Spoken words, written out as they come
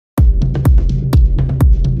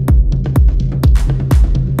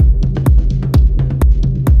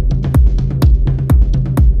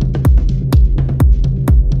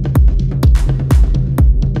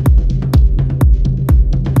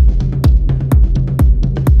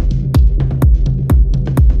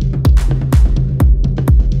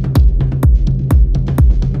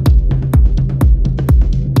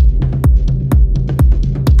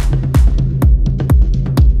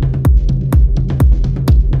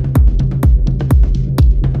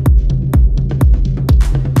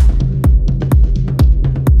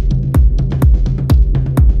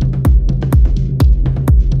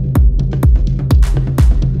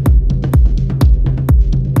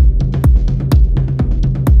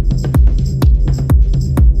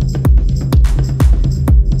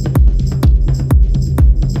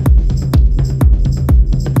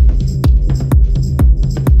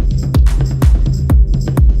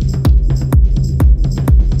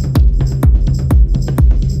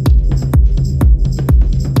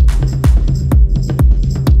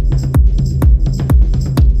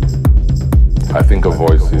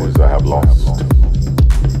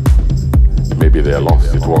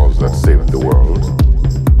that saved the world.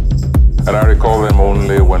 And I recall them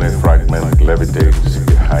only when a fragment levitates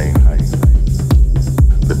behind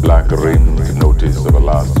the black-rimmed notice of a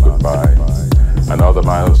last goodbye and other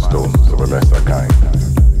milestones of a lesser kind.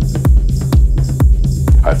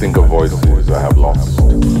 I think of voices I have lost.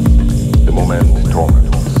 The moment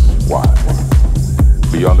torments. Why?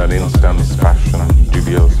 Beyond an instant's passion,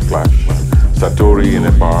 dubious flash, Satori in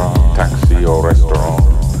a bar, taxi or restaurant,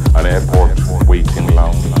 an airport waiting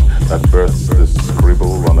lounge that births the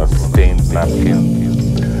scribble on a stained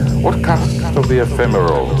napkin. What cast of the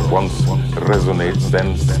ephemeral once resonates,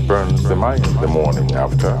 then spurns the mind the morning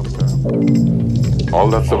after? All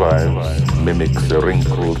that survives mimics a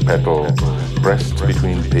wrinkled petal pressed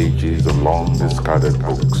between pages of long discarded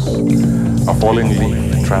books. A falling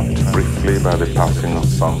leaf trapped briefly by the passing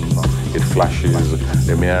sun, it flashes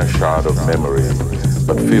a mere shard of memory,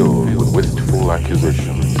 but filled with wistful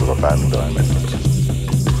accusations of abandonment.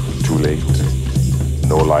 Too late,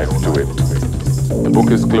 no life to it. The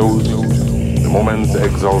book is closed, the moment's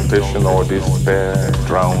exaltation or despair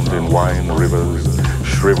drowned in wine rivers,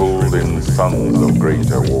 shriveled in suns of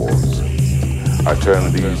greater wars. I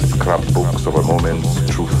turn these scrapbooks of a moment's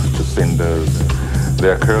truth to cinders,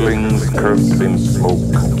 their curlings curse in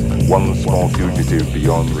smoke, one small fugitive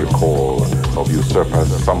beyond recall of usurpers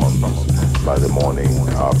summoned by the morning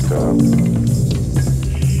after.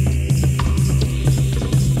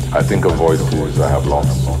 I think of voices I have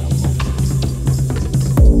lost.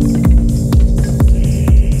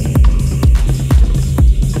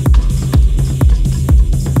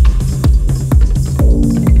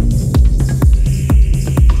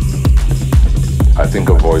 I think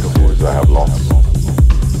of voices I have lost.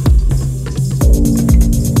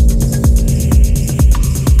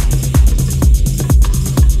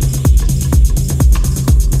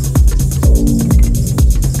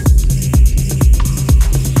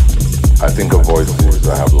 I think of voices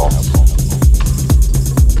I have lost.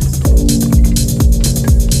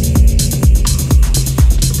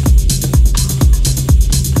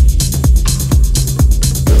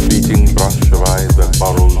 The fleeting brush of eyes that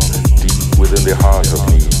burrows deep within the heart of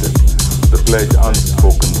need, the pledge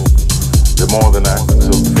unspoken, the more than acts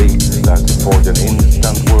of fate that forge an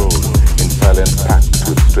instant world in silent pact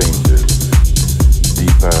with strangers,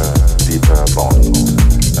 deeper, deeper bonds,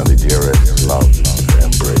 and the dearest love's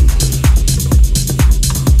embrace.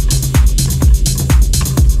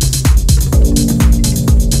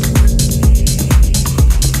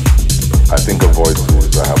 I think of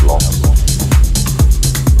voices I have lost.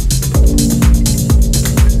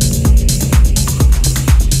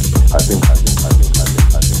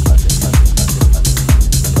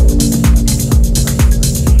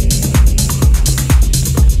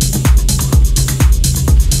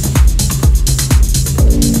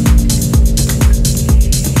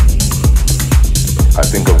 I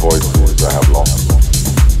think of voices I have lost,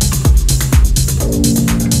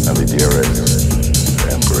 and the dearest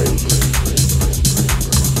embrace.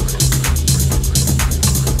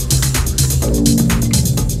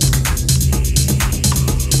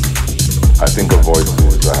 I think of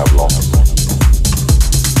voices I have lost.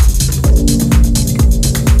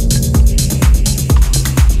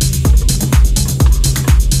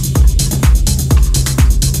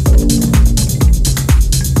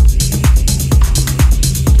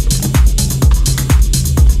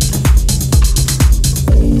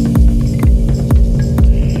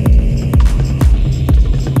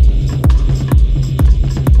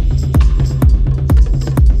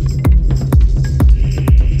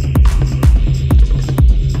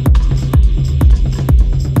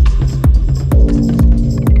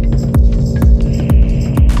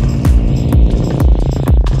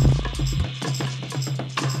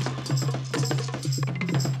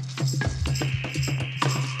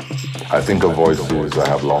 I think of voices I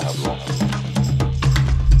have lost.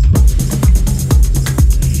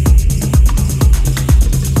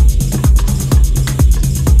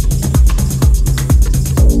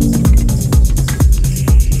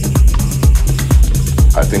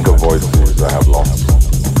 I think of voices I have lost.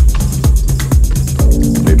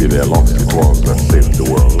 Maybe they're lost it was that saved the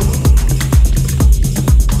world.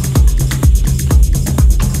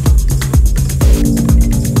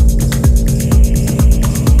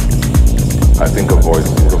 I think of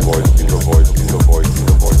voices,